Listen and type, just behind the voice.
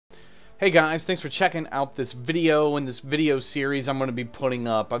Hey guys, thanks for checking out this video and this video series I'm going to be putting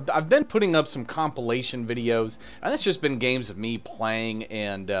up. I've been putting up some compilation videos, and it's just been games of me playing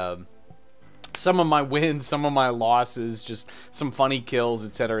and some of my wins, some of my losses, just some funny kills,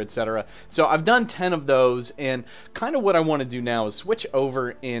 etc., etc. So I've done 10 of those, and kind of what I want to do now is switch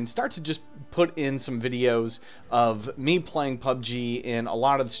over and start to just put in some videos of me playing PUBG and a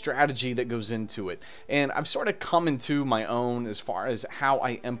lot of the strategy that goes into it. And I've sort of come into my own as far as how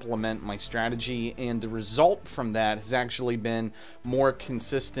I implement my strategy, and the result from that has actually been more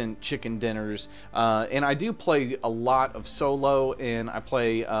consistent chicken dinners. And I do play a lot of solo, and I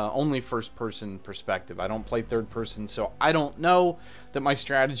play only first person perspective. I don't play third person, so I don't know that my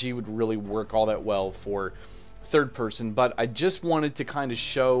strategy would really work all that well for third person, but I just wanted to kind of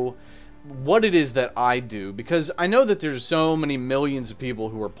show what it is that I do, because I know that there's so many millions of people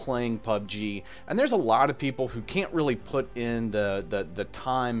who are playing PUBG, and there's a lot of people who can't really put in the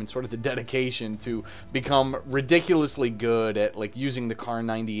time and sort of the dedication to become ridiculously good at like using the Car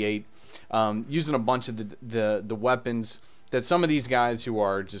 98, using a bunch of the weapons that some of these guys who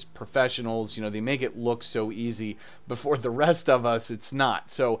are just professionals, you know, they make it look so easy, but for the rest of us, it's not.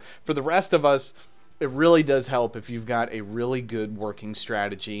 So for the rest of us, it really does help if you've got a really good working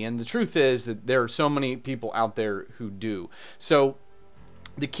strategy. And the truth is that there are so many people out there who do. So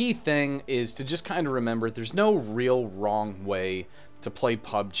the key thing is to just kind of remember there's no real wrong way to play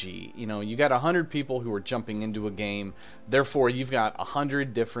PUBG. You know, you got 100 people who are jumping into a game, therefore you've got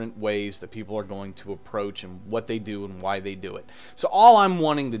 100 different ways that people are going to approach and what they do and why they do it. So all I'm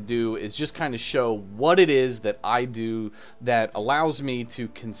wanting to do is just kind of show what it is that I do that allows me to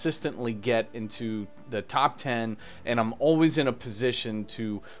consistently get into the top 10, and I'm always in a position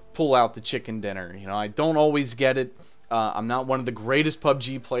to pull out the chicken dinner. You know, I don't always get it. I'm not one of the greatest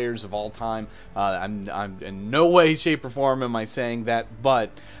PUBG players of all time. I'm in no way, shape, or form am I saying that, but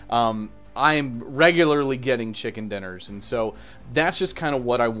I am regularly getting chicken dinners, and so that's just kind of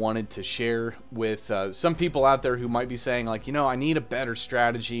what I wanted to share with some people out there who might be saying, like, you know, I need a better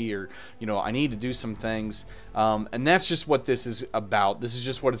strategy, or, you know, I need to do some things, and that's just what this is about. This is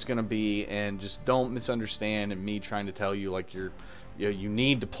just what it's going to be, and just don't misunderstand and me trying to tell you, like, you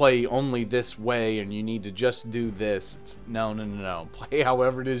need to play only this way and you need to just do this. It's no. Play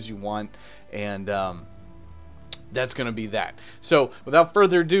however it is you want, and that's going to be that. So without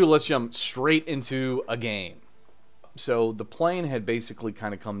further ado, let's jump straight into a game. So the plane had basically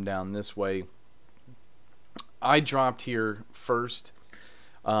kind of come down this way. I dropped here first.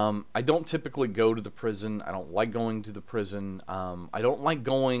 I don't typically go to the prison. I don't like going to the prison. I don't like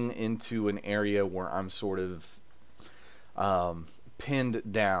going into an area where I'm sort of pinned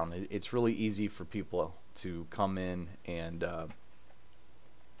down. It's really easy for people to come in and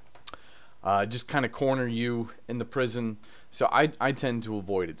just kind of corner you in the prison. So I tend to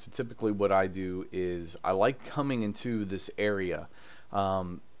avoid it. So typically what I do is I like coming into this area.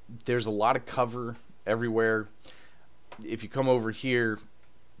 There's a lot of cover everywhere. If you come over here,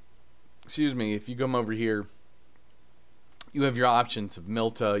 if you come over here, you have your options of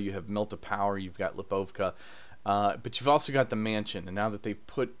Milta, you have Milta Power, you've got Lipovka. But you've also got the mansion, and now that they've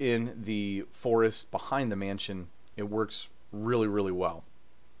put in the forest behind the mansion, it works really, really well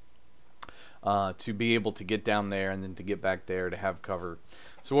to be able to get down there and then to get back there to have cover.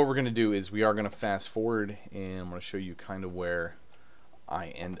 So what we're going to do is we are going to fast forward, and I'm going to show you kind of where I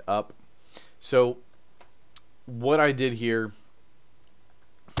end up. So what I did here,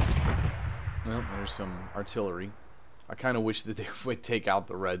 well, there's some artillery. I kind of wish that they would take out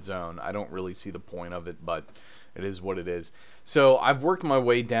the red zone. I don't really see the point of it, but it is what it is. So I've worked my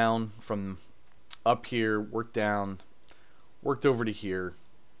way down from up here, worked down, worked over to here.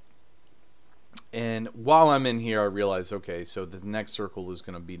 And while I'm in here, I realize, okay, so the next circle is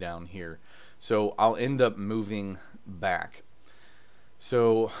going to be down here. So I'll end up moving back.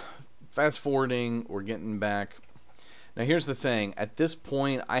 So fast forwarding, we're getting back. Now here's the thing, at this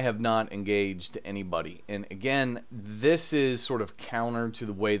point I have not engaged anybody, and again, this is sort of counter to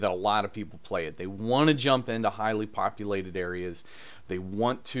the way that a lot of people play it. They want to jump into highly populated areas, they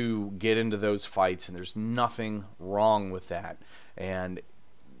want to get into those fights, and there's nothing wrong with that. And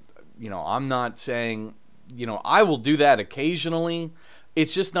you know, I'm not saying, you know, I will do that occasionally.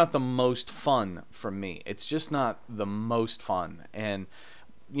 It's just not the most fun for me. It's just not the most fun. And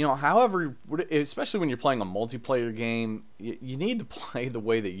you know, however, especially when you're playing a multiplayer game, you need to play the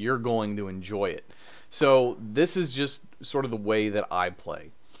way that you're going to enjoy it. So this is just sort of the way that I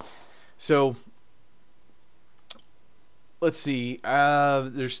play. So let's see.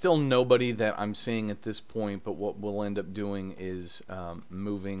 There's still nobody that I'm seeing at this point, but what we'll end up doing is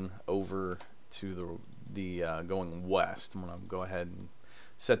moving over to the going west. I'm going to go ahead and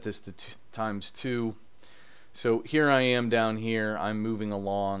set this to ×2. So here I am down here. I'm moving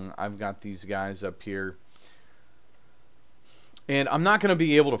along. I've got these guys up here. And I'm not going to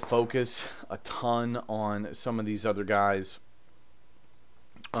be able to focus a ton on some of these other guys,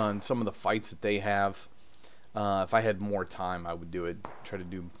 on some of the fights that they have. If I had more time, I would do it, try to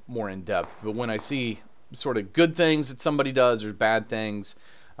do more in depth. But when I see sort of good things that somebody does or bad things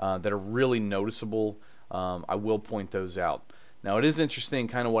that are really noticeable, I will point those out. Now, it is interesting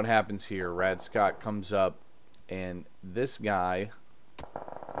kind of what happens here. Rad Scott comes up, and this guy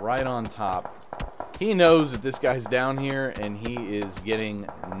right on top, he knows that this guy's down here, and he is getting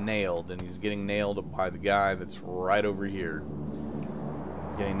nailed. And he's getting nailed by the guy that's right over here.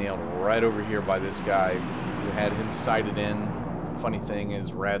 Getting nailed right over here by this guy who had him sighted in. Funny thing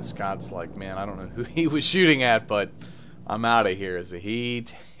is, Rad Scott's like, man, I don't know who he was shooting at, but I'm out of here. So he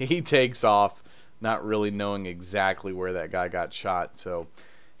takes off, not really knowing exactly where that guy got shot. So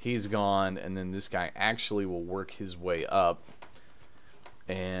he's gone, and then this guy actually will work his way up.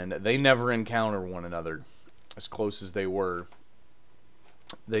 And they never encounter one another. As close as they were,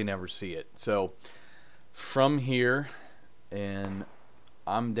 they never see it. So from here, and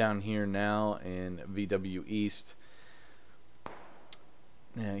I'm down here now in VW East.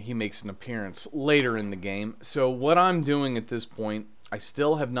 He makes an appearance later in the game. So what I'm doing at this point, I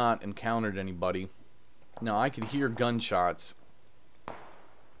still have not encountered anybody. Now, I could hear gunshots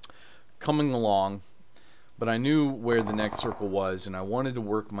coming along, but I knew where the next circle was, and I wanted to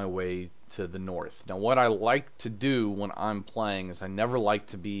work my way to the north. Now, what I like to do when I'm playing is I never like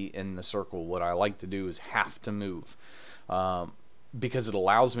to be in the circle. What I like to do is have to move, because it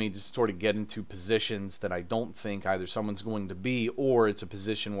allows me to sort of get into positions that I don't think either someone's going to be, or it's a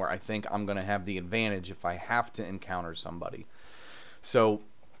position where I think I'm going to have the advantage if I have to encounter somebody. So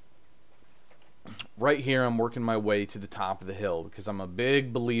right here, I'm working my way to the top of the hill because I'm a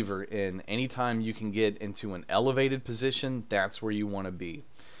big believer in anytime you can get into an elevated position, that's where you want to be.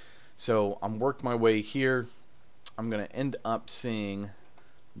 So I'm working my way here. I'm going to end up seeing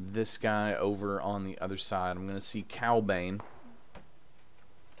this guy over on the other side. I'm going to see Cowbane.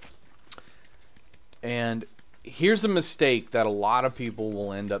 And here's a mistake that a lot of people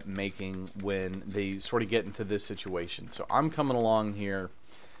will end up making when they sort of get into this situation. So I'm coming along here,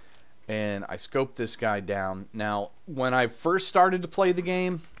 and I scope this guy down. Now, when I first started to play the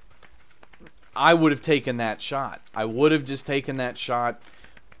game, I would have taken that shot. I would have just taken that shot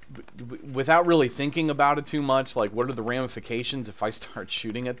without really thinking about it too much. Like, what are the ramifications if I start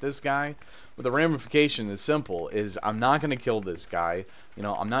shooting at this guy? But the ramification is simple, is I'm not going to kill this guy. You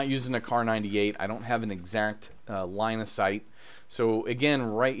know, I'm not using a Kar 98. I don't have an exact line of sight. So, again,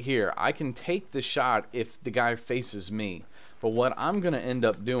 right here, I can take the shot if the guy faces me. But what I'm going to end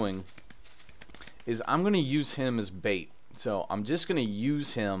up doing is I'm going to use him as bait. So I'm just going to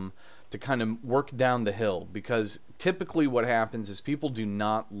use him to kind of work down the hill, because typically what happens is people do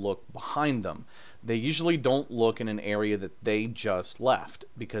not look behind them. They usually don't look in an area that they just left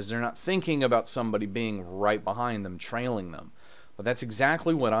because they're not thinking about somebody being right behind them, trailing them. But that's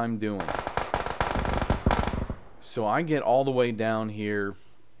exactly what I'm doing. So I get all the way down here,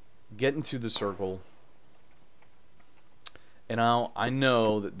 get into the circle, and now I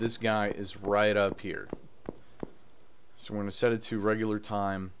know that this guy is right up here. So we're going to set it to regular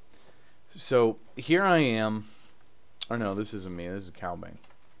time. So here I am. Or no, this isn't me. This is Cowbane.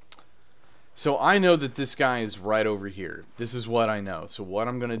 So I know that this guy is right over here. This is what I know. So what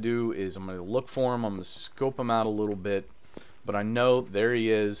I'm going to do is I'm going to look for him. I'm going to scope him out a little bit. But I know there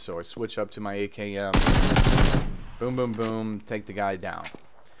he is. So I switch up to my AKM. Boom, boom, boom. Take the guy down.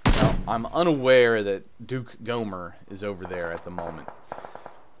 Now, I'm unaware that Duke Gomer is over there at the moment.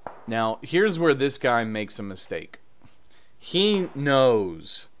 Now, here's where this guy makes a mistake. He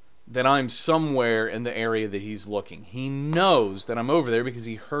knows that I'm somewhere in the area that he's looking. He knows that I'm over there because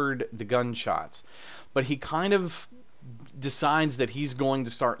he heard the gunshots. But he kind of decides that he's going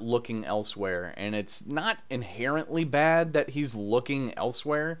to start looking elsewhere. And it's not inherently bad that he's looking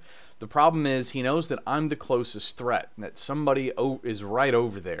elsewhere. The problem is he knows that I'm the closest threat, that somebody is right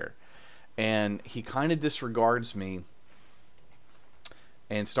over there. And he kind of disregards me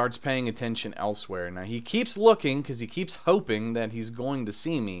and starts paying attention elsewhere. Now, he keeps looking because he keeps hoping that he's going to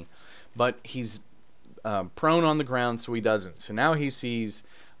see me, but he's prone on the ground, so he doesn't. So now he sees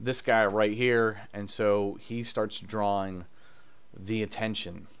this guy right here, and so he starts drawing the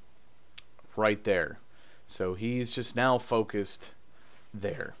attention right there. So he's just now focused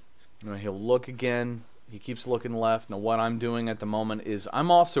there. Now, he'll look again. He keeps looking left. Now, what I'm doing at the moment is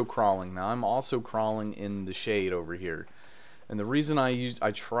I'm also crawling. Now, I'm also crawling in the shade over here. And the reason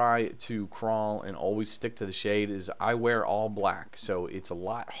I try to crawl and always stick to the shade is I wear all black, so it's a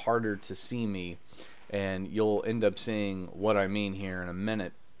lot harder to see me, and you'll end up seeing what I mean here in a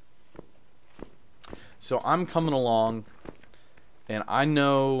minute. So I'm coming along, and I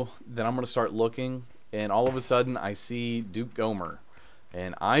know that I'm going to start looking, and all of a sudden I see Duke Gomer,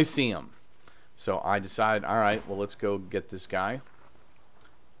 and I see him. So I decide, alright, well, let's go get this guy.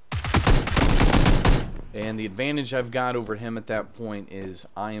 And the advantage I've got over him at that point is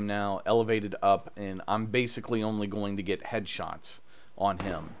I am now elevated up, and I'm basically only going to get headshots on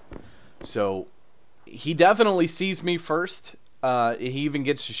him. So he definitely sees me first. He even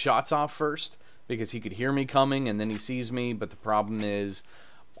gets his shots off first because he could hear me coming, and then he sees me. But the problem is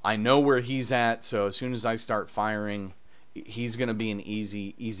I know where he's at, so as soon as I start firing, he's going to be an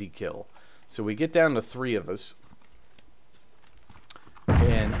easy kill. So we get down to 3 of us.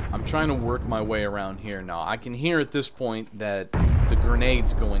 And I'm trying to work my way around here now. I can hear at this point that the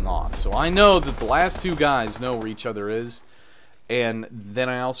grenade's going off. So I know that the last 2 guys know where each other is. And then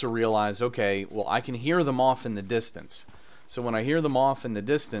I also realize, okay, well, I can hear them off in the distance. So when I hear them off in the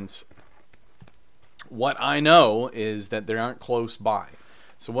distance, what I know is that they aren't close by.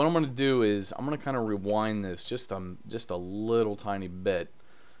 So what I'm going to do is I'm going to kind of rewind this just a little tiny bit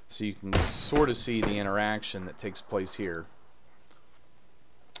so you can sort of see the interaction that takes place here.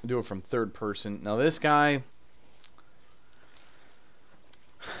 Do it from third person. Now this guy,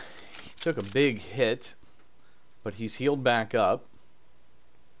 he took a big hit, but he's healed back up.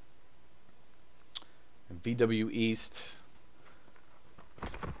 And VW East,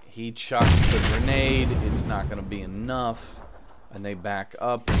 he chucks a grenade. It's not going to be enough, and they back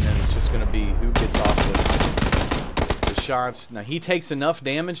up, and then it's just going to be who gets off the shots. Now he takes enough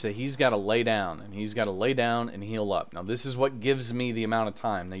damage that he's got to lay down, and he's got to lay down and heal up. Now this is what gives me the amount of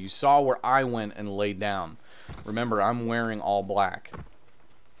time. Now you saw where I went and laid down. Remember, I'm wearing all black.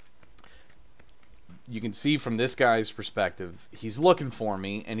 You can see from this guy's perspective, he's looking for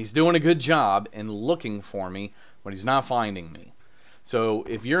me, and he's doing a good job in looking for me, but he's not finding me. So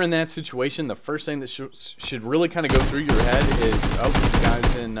if you're in that situation, the first thing that should really kind of go through your head is, oh, this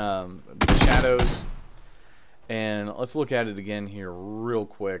guy's in the shadows. And let's look at it again here real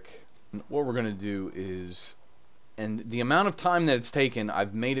quick. What we're going to do is, and the amount of time that it's taken,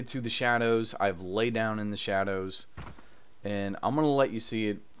 I've made it to the shadows. I've laid down in the shadows. And I'm going to let you see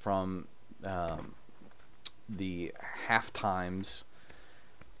it from the half times,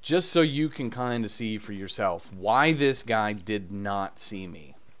 just so you can kind of see for yourself why this guy did not see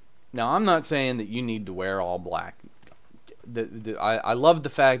me. Now, I'm not saying that you need to wear all black. I love the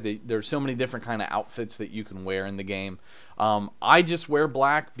fact that there's so many different kind of outfits that you can wear in the game. I just wear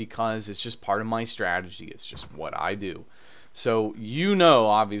black because it's just part of my strategy. It's just what I do. So you know,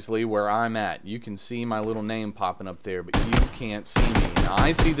 obviously, where I'm at. You can see my little name popping up there, but you can't see me. Now,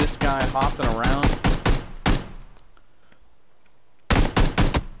 I see this guy hopping around,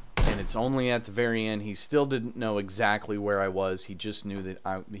 and it's only at the very end. He still didn't know exactly where I was. He just knew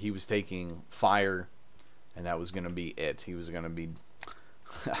that he was taking fire, and that was going to be it. He was going to be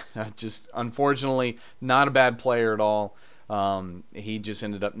just, unfortunately, not a bad player at all. He just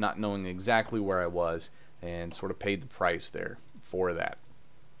ended up not knowing exactly where I was and sort of paid the price there for that.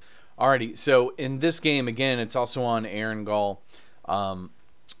 Alrighty, so in this game, again, it's also on Erangel. I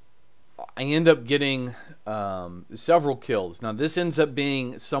end up getting several kills. Now, this ends up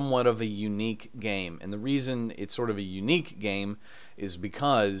being somewhat of a unique game, and the reason it's sort of a unique game is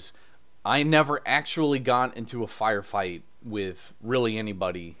because I never actually got into a firefight with really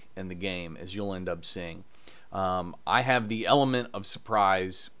anybody in the game, as you'll end up seeing. I have the element of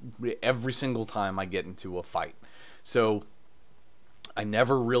surprise every single time I get into a fight. So I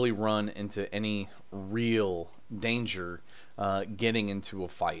never really run into any real danger getting into a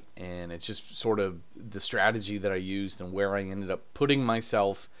fight. And it's just sort of the strategy that I used and where I ended up putting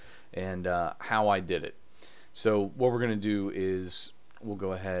myself and how I did it. So what we're going to do is we'll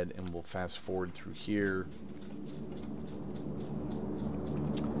go ahead and we'll fast forward through here.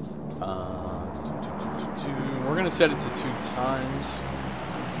 We're going to set it to 2 times.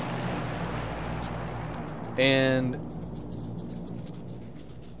 And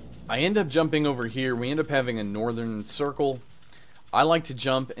I end up jumping over here. We end up having a northern circle. I like to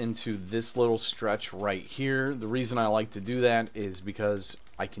jump into this little stretch right here. The reason I like to do that is because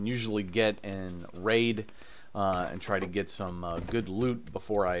I can usually get and raid and try to get some good loot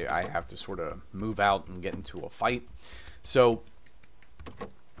before I have to sort of move out and get into a fight. So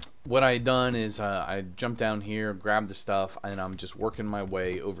what I had done is I jumped down here, grabbed the stuff, and I'm just working my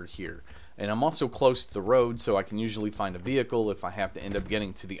way over here. And I'm also close to the road, so I can usually find a vehicle if I have to end up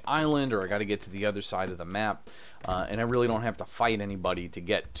getting to the island or I got to get to the other side of the map. And I really don't have to fight anybody to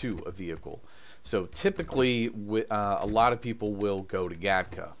get to a vehicle. So typically, a lot of people will go to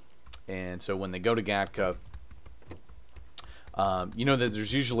Gatka. And so when they go to Gatka, you know that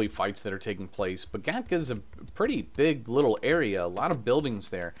there's usually fights that are taking place, but Gatka is a pretty big little area, a lot of buildings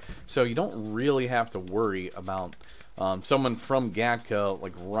there, so you don't really have to worry about someone from Gatka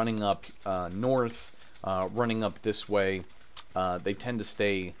like running up north, running up this way. They tend to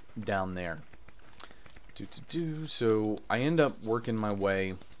stay down there. So I end up working my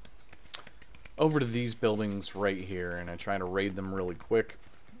way over to these buildings right here, and I try to raid them really quick.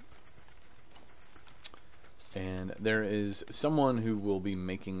 And there is someone who will be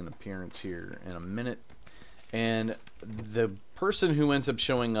making an appearance here in a minute. And the person who ends up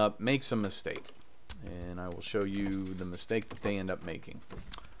showing up makes a mistake. And I will show you the mistake that they end up making.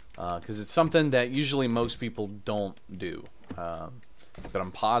 Because it's something that usually most people don't do. But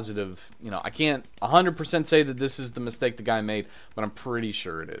I'm positive, you know, I can't 100% say that this is the mistake the guy made, but I'm pretty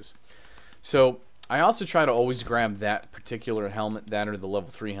sure it is. So I also try to always grab that particular helmet, that or the level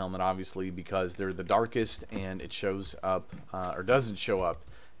 3 helmet, obviously, because they're the darkest and it shows up, or doesn't show up,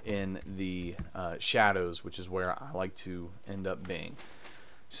 in the shadows, which is where I like to end up being.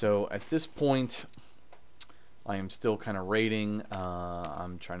 So at this point, I am still kind of raiding.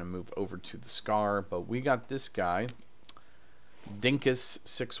 I'm trying to move over to the Scar, but we got this guy,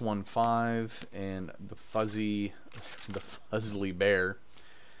 Dinkus615, and the Fuzzly Bear.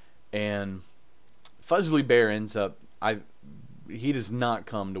 And Fuzzly Bear ends up, he does not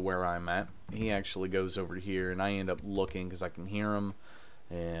come to where I'm at. He actually goes over here, and I end up looking because I can hear him,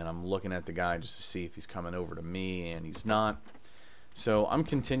 and I'm looking at the guy just to see if he's coming over to me, and he's not. So I'm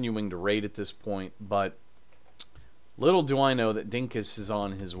continuing to raid at this point, but little do I know that Dinkus is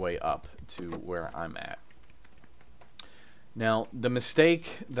on his way up to where I'm at. Now, the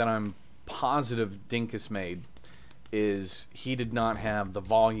mistake that I'm positive Dinkus made is he did not have the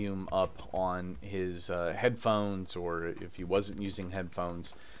volume up on his headphones, or if he wasn't using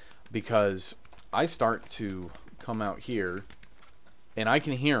headphones, because I start to come out here and I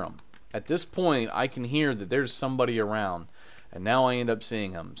can hear him. At this point, I can hear that there's somebody around, and now I end up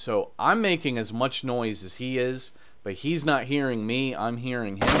seeing him. So I'm making as much noise as he is, but he's not hearing me, I'm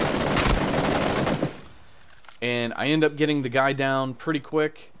hearing him. And I end up getting the guy down pretty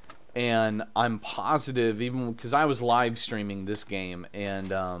quick. And I'm positive, even because I was live streaming this game,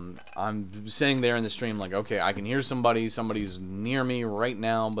 and I'm sitting there in the stream like, okay, I can hear somebody's near me right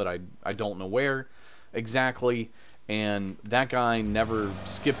now, but I don't know where exactly. And that guy never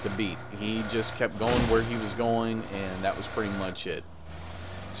skipped a beat. He just kept going where he was going, and that was pretty much it.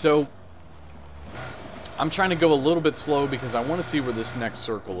 So I'm trying to go a little bit slow because I want to see where this next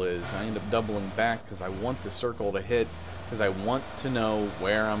circle is. I end up doubling back because I want the circle to hit, because I want to know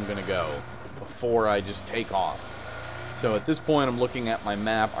where I'm going to go before I just take off. So at this point, I'm looking at my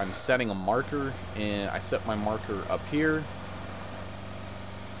map. I'm setting a marker, and I set my marker up here.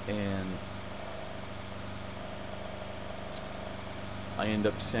 And I end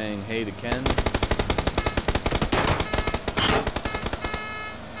up saying hey to Ken.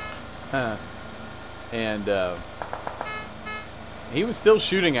 And he was still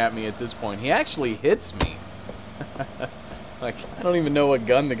shooting at me at this point. He actually hits me. Like, I don't even know what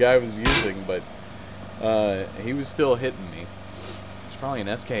gun the guy was using, but he was still hitting me. It's probably an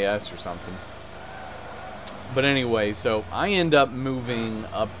SKS or something. But anyway, so I end up moving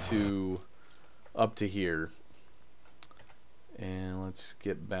up to here. And let's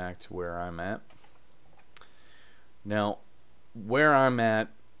get back to where I'm at. Now, where I'm at,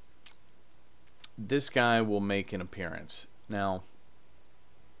 this guy will make an appearance. Now,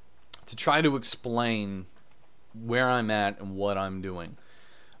 to try to explain where I'm at and what I'm doing.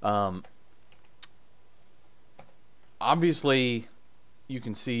 Obviously, you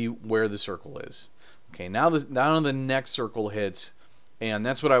can see where the circle is. Okay, now the next circle hits, and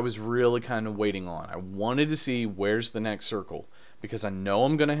that's what I was really kind of waiting on. I wanted to see where's the next circle, because I know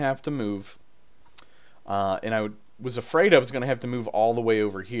I'm going to have to move, and I was afraid I was going to have to move all the way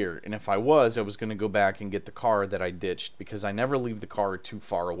over here, and if I was going to go back and get the car that I ditched, because I never leave the car too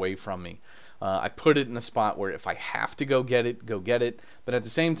far away from me. I put it in a spot where if I have to go get it, but at the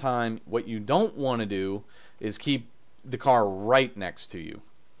same time, what you don't want to do is keep the car right next to you.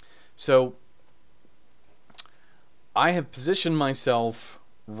 So I have positioned myself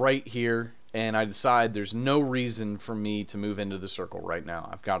right here, and I decide there's no reason for me to move into the circle right now.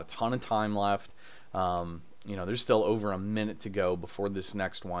 I've got a ton of time left. You know, there's still over a minute to go before this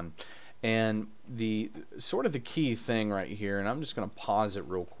next one. And the sort of the key thing right here, and I'm just going to pause it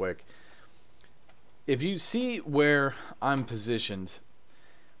real quick. If you see where I'm positioned,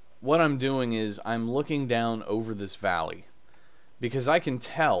 what I'm doing is I'm looking down over this valley, because I can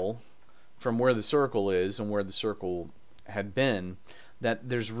tell from where the circle is and where the circle had been that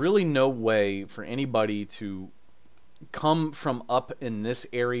there's really no way for anybody to come from up in this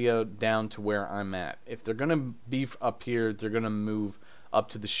area down to where I'm at. If they're going to be up here, they're going to move up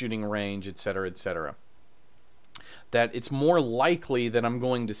to the shooting range, etc., etc. That it's more likely that I'm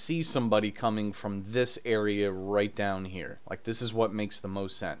going to see somebody coming from this area right down here. Like, this is what makes the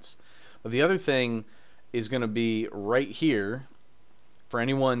most sense. But the other thing is going to be right here. For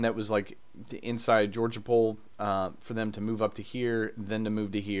anyone that was like the inside Georgia pole, for them to move up to here, then to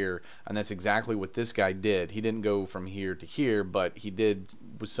move to here, and that's exactly what this guy did. He didn't go from here to here, but he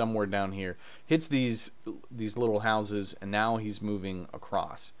was somewhere down here. Hits these little houses, and now he's moving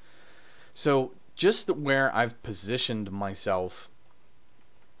across. So just where I've positioned myself,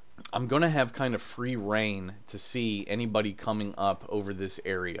 I'm going to have kind of free reign to see anybody coming up over this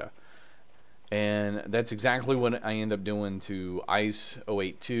area. And that's exactly what I end up doing to Ice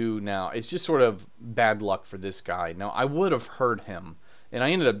 082. Now, it's just sort of bad luck for this guy. Now, I would have heard him, and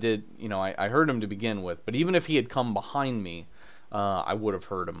I ended up I heard him to begin with, but even if he had come behind me, I would have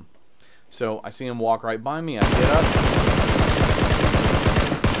heard him. So I see him walk right by me, I get up,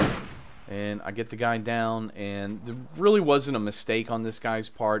 and I get the guy down, and there really wasn't a mistake on this guy's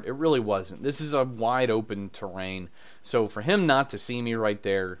part. It really wasn't. This is a wide open terrain, so for him not to see me right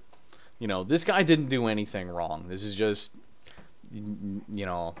there, you know, this guy didn't do anything wrong. This is just, you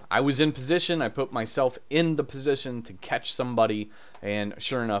know, I was in position. I put myself in the position to catch somebody, and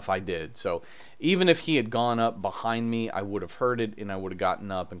sure enough, I did. So even if he had gone up behind me, I would have heard it, and I would have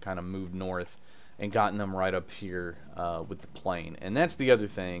gotten up and kind of moved north and gotten them right up here with the plane. And that's the other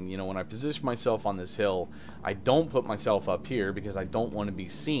thing. You know, when I position myself on this hill, I don't put myself up here because I don't want to be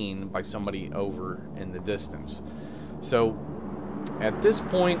seen by somebody over in the distance. So at this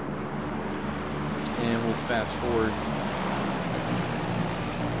point, and we'll fast forward.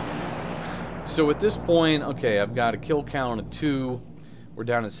 So at this point, okay, I've got a kill count of 2. We're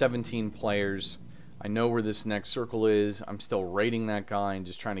down to 17 players. I know where this next circle is. I'm still raiding that guy and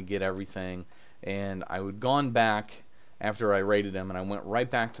just trying to get everything. And I had gone back after I raided him, and I went right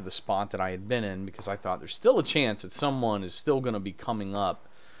back to the spot that I had been in because I thought there's still a chance that someone is still going to be coming up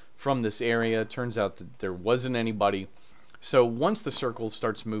from this area. Turns out that there wasn't anybody. So once the circle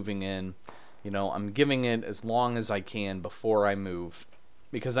starts moving in, you know, I'm giving it as long as I can before I move,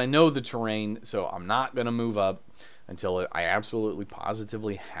 because I know the terrain, so I'm not going to move up until I absolutely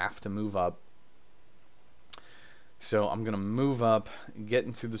positively have to move up. So I'm going to move up, get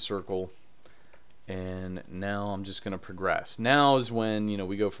into the circle, and now I'm just going to progress. Now is when, you know,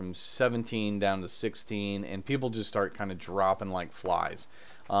 we go from 17 down to 16, and people just start kind of dropping like flies,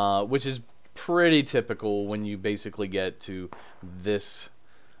 which is pretty typical when you basically get to this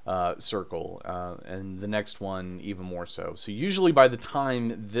circle, and the next one even more so. So usually by the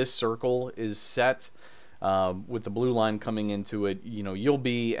time this circle is set, with the blue line coming into it, you know, you'll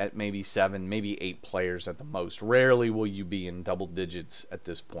be at maybe 7, maybe 8 players at the most. Rarely will you be in double digits at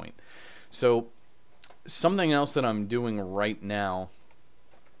this point. So something else that I'm doing right now,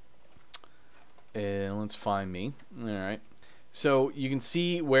 let's find me. Alright. So you can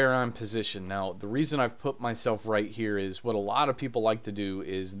see where I'm positioned. Now, the reason I've put myself right here is what a lot of people like to do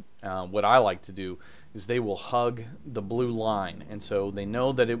is, what I like to do, is they will hug the blue line. And so they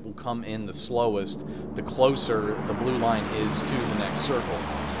know that it will come in the slowest, the closer the blue line is to the next circle.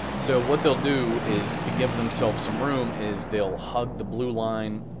 So what they'll do is, to give themselves some room, is they'll hug the blue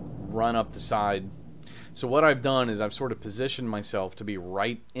line, run up the side. So what I've done is I've sort of positioned myself to be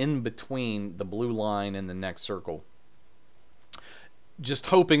right in between the blue line and the next circle, just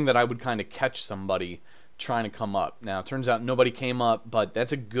hoping that I would kind of catch somebody trying to come up. Now, it turns out nobody came up, but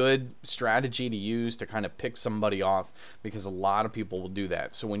that's a good strategy to use to kind of pick somebody off, because a lot of people will do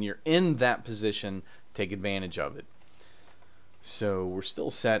that. So when you're in that position, take advantage of it. So we're still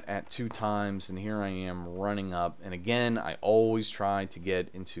set at 2 times, and here I am running up. And again, I always try to get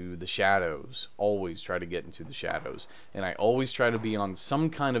into the shadows. Always try to get into the shadows. And I always try to be on some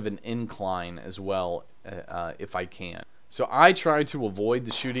kind of an incline as well, if I can. So I try to avoid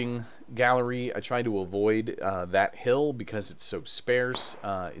the shooting gallery. I try to avoid that hill because it's so sparse.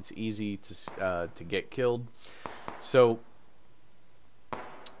 It's easy to get killed. So,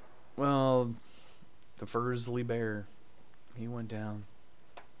 well, the Fursley Bear, he went down.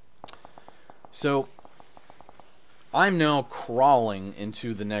 So I'm now crawling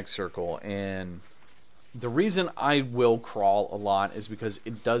into the next circle, and The reason I will crawl a lot is because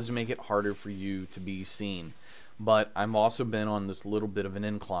it does make it harder for you to be seen. But I've also been on this little bit of an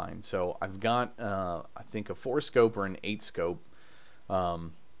incline. So I've got, I think, a 4 scope or an 8 scope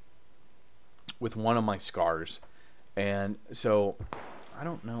with one of my scars. And so I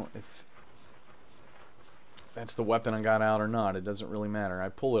don't know if that's the weapon I got out or not. It doesn't really matter. I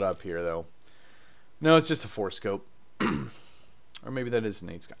pull it up here, though. No, it's just a 4 scope. Or maybe that is an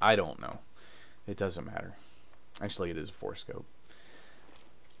 8 scope. I don't know. It doesn't matter. Actually, it is a 4 scope.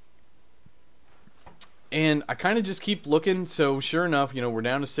 And I kind of just keep looking. So sure enough, you know, we're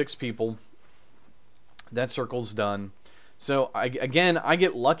down to 6 people. That circle's done. So again, I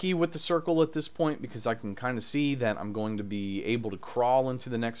get lucky with the circle at this point because I can kind of see that I'm going to be able to crawl into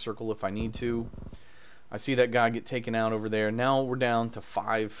the next circle if I need to. I see that guy get taken out over there. Now we're down to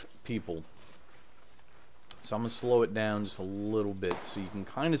 5 people. So I'm going to slow it down just a little bit so you can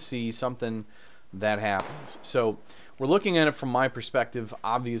kind of see something that happens. So we're looking at it from my perspective,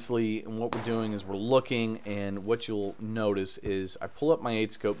 obviously, and what we're doing is we're looking, and what you'll notice is I pull up my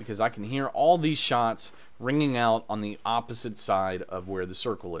 8 scope because I can hear all these shots ringing out on the opposite side of where the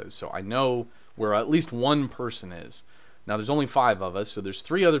circle is. So I know where at least one person is. Now there's only 5 of us, so there's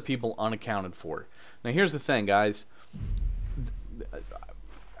 3 other people unaccounted for. Now here's the thing, guys.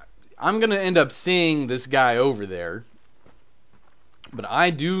 I'm going to end up seeing this guy over there, but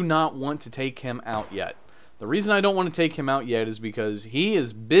I do not want to take him out yet. The reason I don't want to take him out yet is because he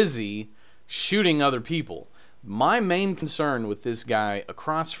is busy shooting other people. My main concern with this guy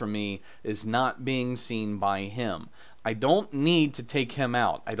across from me is not being seen by him. I don't need to take him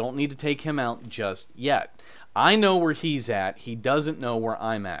out. I don't need to take him out just yet. I know where he's at. He doesn't know where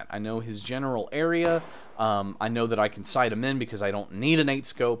I'm at. I know his general area. I know that I can sight him in because I don't need an 8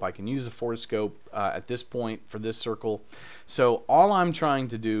 scope. I can use a 4 scope at this point for this circle. So all I'm trying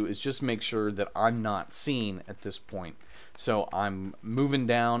to do is just make sure that I'm not seen at this point. So I'm moving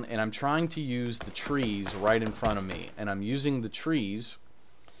down and I'm trying to use the trees right in front of me. And I'm using the trees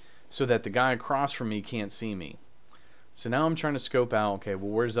so that the guy across from me can't see me. So now I'm trying to scope out, okay,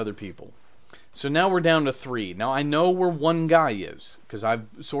 well, where's other people? So now we're down to 3. Now I know where one guy is because I've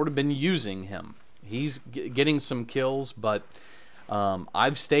sort of been using him. He's getting some kills, but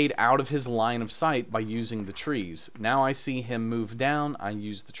I've stayed out of his line of sight by using the trees. Now I see him move down. I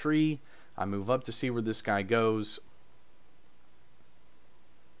use the tree. I move up to see where this guy goes.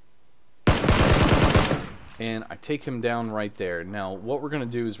 And I take him down right there. Now what we're going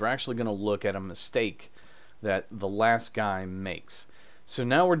to do is we're actually going to look at a mistake that the last guy makes. So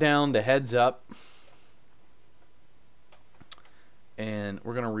now we're down to heads up. And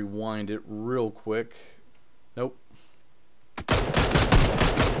we're going to rewind it real quick. Nope.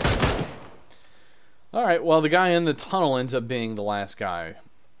 Alright, well, the guy in the tunnel ends up being the last guy.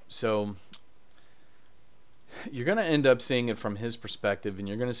 So you're going to end up seeing it from his perspective, and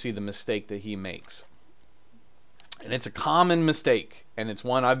you're going to see the mistake that he makes. And it's a common mistake, and it's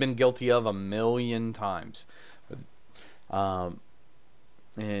one I've been guilty of a million times. And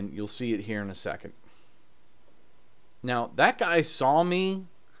you'll see it here in a second. Now, that guy saw me.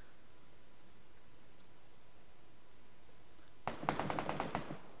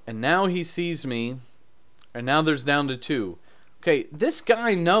 And now he sees me. And now there's down to 2. Okay, this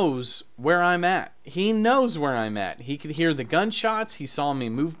guy knows where I'm at. He knows where I'm at. He could hear the gunshots. He saw me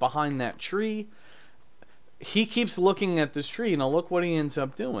move behind that tree. He keeps looking at this tree. Now, look what he ends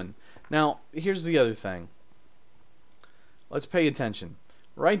up doing. Now, here's the other thing. Let's pay attention.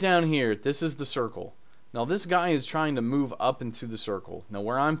 Right down here, this is the circle. Now this guy is trying to move up into the circle. Now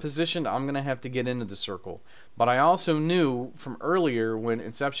where I'm positioned, I'm going to have to get into the circle. But I also knew from earlier when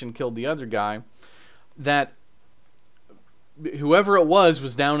Inception killed the other guy that whoever it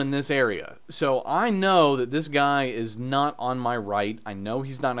was down in this area. So I know that this guy is not on my right. I know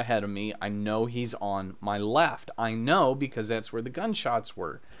he's not ahead of me. I know he's on my left. I know because that's where the gunshots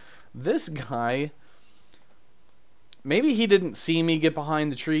were. This guy... maybe he didn't see me get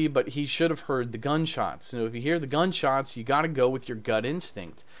behind the tree, but he should have heard the gunshots. So if you hear the gunshots, you got to go with your gut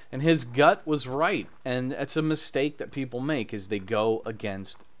instinct. And his gut was right. And it's a mistake that people make, is they go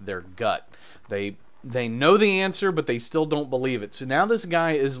against their gut. They know the answer, but they still don't believe it. So now this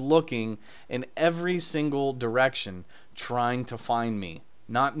guy is looking in every single direction, trying to find me,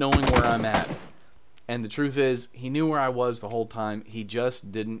 not knowing where I'm at. And the truth is, he knew where I was the whole time. He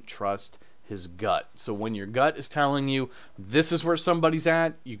just didn't trust his gut. So when your gut is telling you this is where somebody's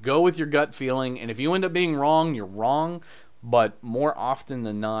at, you go with your gut feeling, and if you end up being wrong, you're wrong, but more often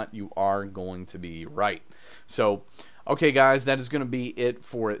than not, you are going to be right. So Okay, guys, that is going to be it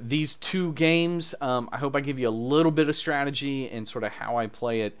for these two games. I hope I give you a little bit of strategy and sort of how I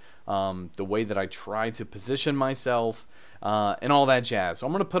play it, the way that I try to position myself, and all that jazz. So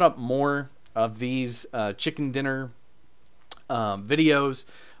I'm going to put up more of these chicken dinner videos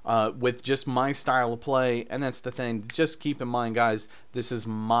with just my style of play, and that's the thing. Just keep in mind, guys, this is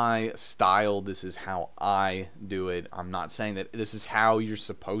my style. This is how I do it. I'm not saying that this is how you're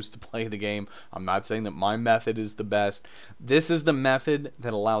supposed to play the game. I'm not saying that my method is the best. This is the method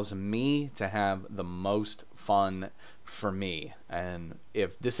that allows me to have the most fun for me. And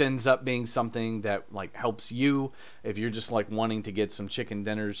if this ends up being something that like helps you, if you're just like wanting to get some chicken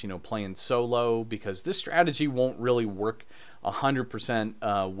dinners, you know, playing solo, because this strategy won't really work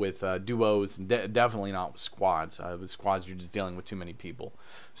 100% with duos, definitely not with squads. With squads, you're just dealing with too many people.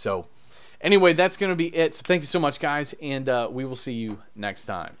 So anyway, that's going to be it. So thank you so much, guys, and we will see you next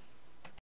time.